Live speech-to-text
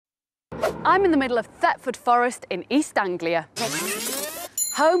I'm in the middle of Thetford Forest in East Anglia,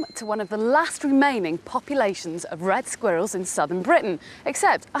 home to one of the last remaining populations of red squirrels in southern Britain,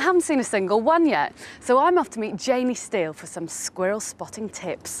 except I haven't seen a single one yet. So I'm off to meet Janie Steele for some squirrel spotting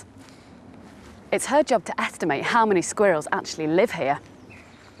tips. It's her job to estimate how many squirrels actually live here.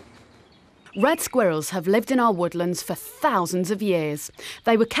 Red squirrels have lived in our woodlands for thousands of years.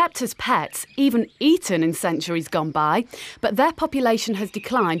 They were kept as pets, even eaten in centuries gone by, but their population has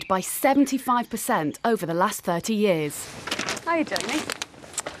declined by 75% over the last 30 years. Hi, Janie.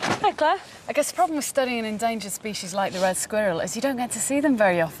 Hi, Claire. I guess the problem with studying an endangered species like the red squirrel is you don't get to see them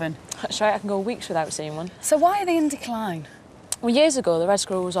very often. That's right, I can go weeks without seeing one. So why are they in decline? Well, years ago, the red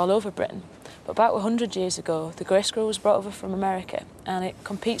squirrel was all over Britain. But about 100 years ago, the grey squirrel was brought over from America, and it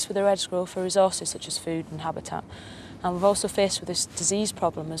competes with the red squirrel for resources such as food and habitat. And we've also faced with this disease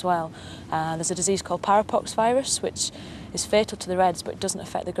problem as well. There's a disease called parapox virus, which is fatal to the reds, but it doesn't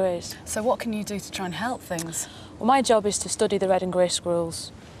affect the greys. So what can you do to try and help things? Well, my job is to study the red and grey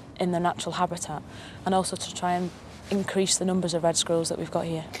squirrels in their natural habitat, and also to try and increase the numbers of red squirrels that we've got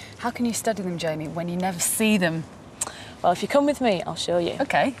here. How can you study them, Janie, when you never see them? Well, if you come with me, I'll show you.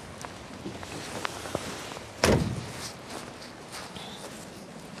 OK.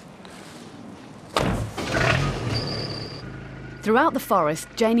 Throughout the forest,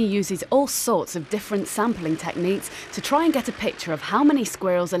 Janie uses all sorts of different sampling techniques to try and get a picture of how many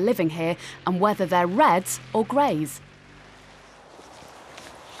squirrels are living here and whether they're reds or greys.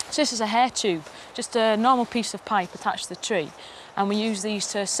 So this is a hair tube, just a normal piece of pipe attached to the tree, and we use these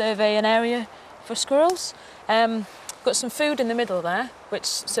to survey an area for squirrels. Got some food in the middle there, which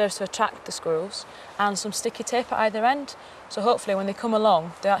serves to attract the squirrels, and some sticky tape at either end. So hopefully when they come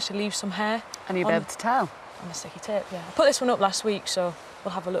along, they actually leave some hair. And you'll be able to tell? On the sticky tape, yeah. I put this one up last week, so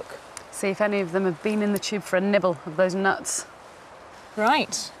we'll have a look. See if any of them have been in the tube for a nibble of those nuts.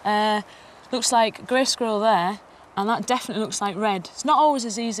 Right. Looks like grey squirrel there, and that definitely looks like red. It's not always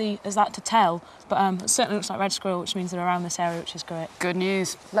as easy as that to tell, but it certainly looks like red squirrel, which means they're around this area, which is great. Good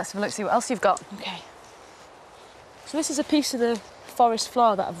news. Let's have a look, see what else you've got. OK. So this is a piece of the forest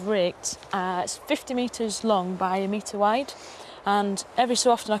floor that I've raked. It's 50 metres long by a metre wide. And every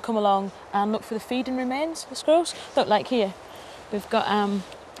so often I come along and look for the feeding remains of squirrels. Look, like here, we've got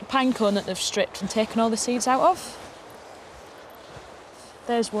a pine cone that they've stripped and taken all the seeds out of.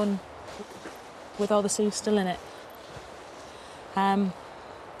 There's one with all the seeds still in it. And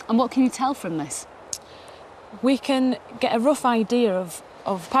what can you tell from this? We can get a rough idea of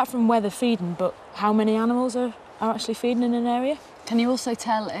apart from where they're feeding, but how many animals are actually feeding in an area. Can you also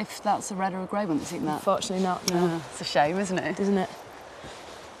tell if that's a red or a grey one that's eating that? Unfortunately not, no. It's a shame, isn't it? Isn't it?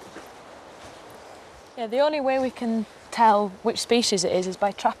 Yeah, the only way we can tell which species it is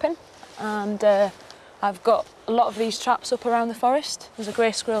by trapping. And I've got a lot of these traps up around the forest. There's a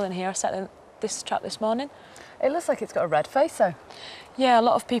grey squirrel in here. I set this trap this morning. It looks like it's got a red face, though. Yeah, a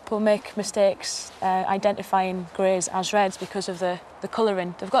lot of people make mistakes identifying greys as reds because of the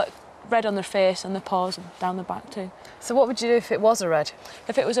colouring. They've got red on their face and their paws and down the back too. So what would you do if it was a red?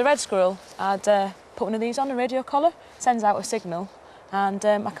 If it was a red squirrel, I'd put one of these on a radio collar, sends out a signal, and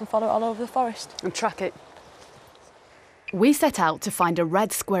I can follow it all over the forest. And track it. We set out to find a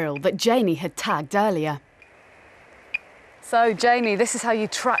red squirrel that Janie had tagged earlier. So, Janie, this is how you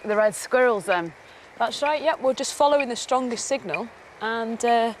track the red squirrels then? That's right, yep. We're just following the strongest signal, and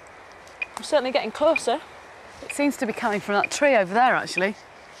I'm certainly getting closer. It seems to be coming from that tree over there, actually.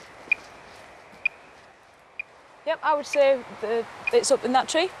 Yep, I would say it's up in that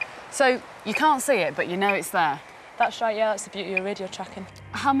tree. So you can't see it, but you know it's there? That's right, yeah, that's the beauty of radio tracking.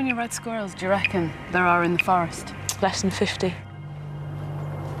 How many red squirrels do you reckon there are in the forest? Less than 50.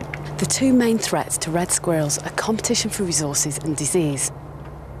 The two main threats to red squirrels are competition for resources and disease.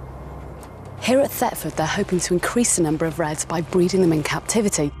 Here at Thetford, they're hoping to increase the number of reds by breeding them in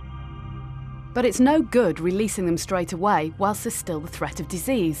captivity. But it's no good releasing them straight away whilst there's still the threat of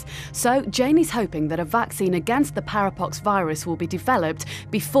disease. So Janie's hoping that a vaccine against the parapox virus will be developed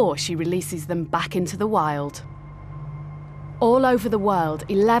before she releases them back into the wild. All over the world,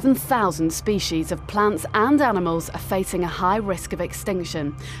 11,000 species of plants and animals are facing a high risk of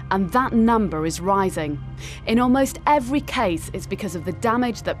extinction, and that number is rising. In almost every case, it's because of the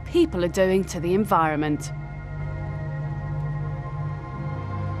damage that people are doing to the environment.